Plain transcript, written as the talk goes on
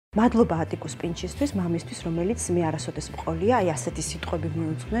მადლობა ატიკუს პინჩისთვის, მამისთვის, რომელიც მე არასოდეს მყოლია, აი ასეთი სიტყვები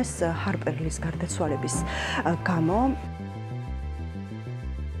მიუძღვნეს ჰარპერლის გარდაცვალების გამო.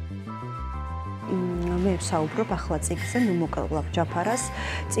 მე ვსაუბრობ ახლა წიგნზე, ნუ მოკლავ ჯაფარას,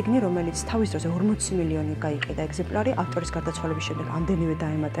 წიგნი, რომელიც თავის დროზე 40 მილიონი გაიყიდა ეგზემპლარი, ავტორის გარდაცვალების შემდეგ ამდენივე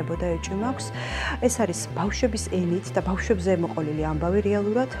დაემატებოდა ეჭვი მაქვს. ეს არის ბავშვების ენით და ბავშვებზე მოყოლილი ამბავი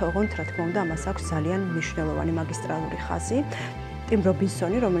რეალურად, ოღონდ რა თქმა უნდა, ამას აქვს ძალიან მნიშვნელოვანი მაგისტრალური ხაზი. ტიმ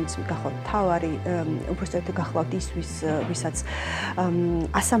რობინსონი, რომელიც გახლავთ თავარი, უბრალოდ გახლავთ ის, ვისაც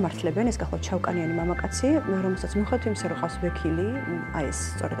ასამართლებენ, ეს გახლავთ ჩავკანიანი მამაკაცი, რომელსაც მიუხედავად იმისა, რომ ყავს ვექილი, აი ეს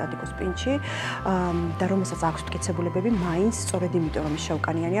სწორედ ატიკუს პინჩი, და რომელსაც აქვს მტკიცებულებები, მაინც სწორედ იმიტომ, რომ ის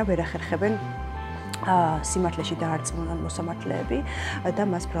ჩავკანიანია, ვერ ახერხებენ სიმართლეში დაარწმუნონ მოსამართლეები და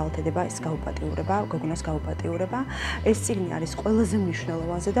მას ბრალდდება ეს გაუპატიურება, გოგონას გაუპატიურება. ეს წიგნი არის ყველაზე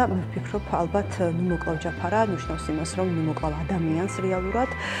მნიშვნელოვანზე და მე ვფიქრობ, ალბათ ნუ მოკლავ ჯაფარა, ნიშნავს იმას, რომ ნუ მოკლავ ადამიანს რეალურად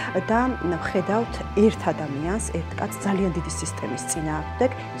და ვხედავთ ერთ ადამიანს, ერთ კაცს ძალიან დიდი სისტემის წინააღმდეგ,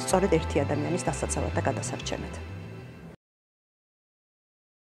 სწორედ ერთი ადამიანის დასაცავად და გადასარჩენად.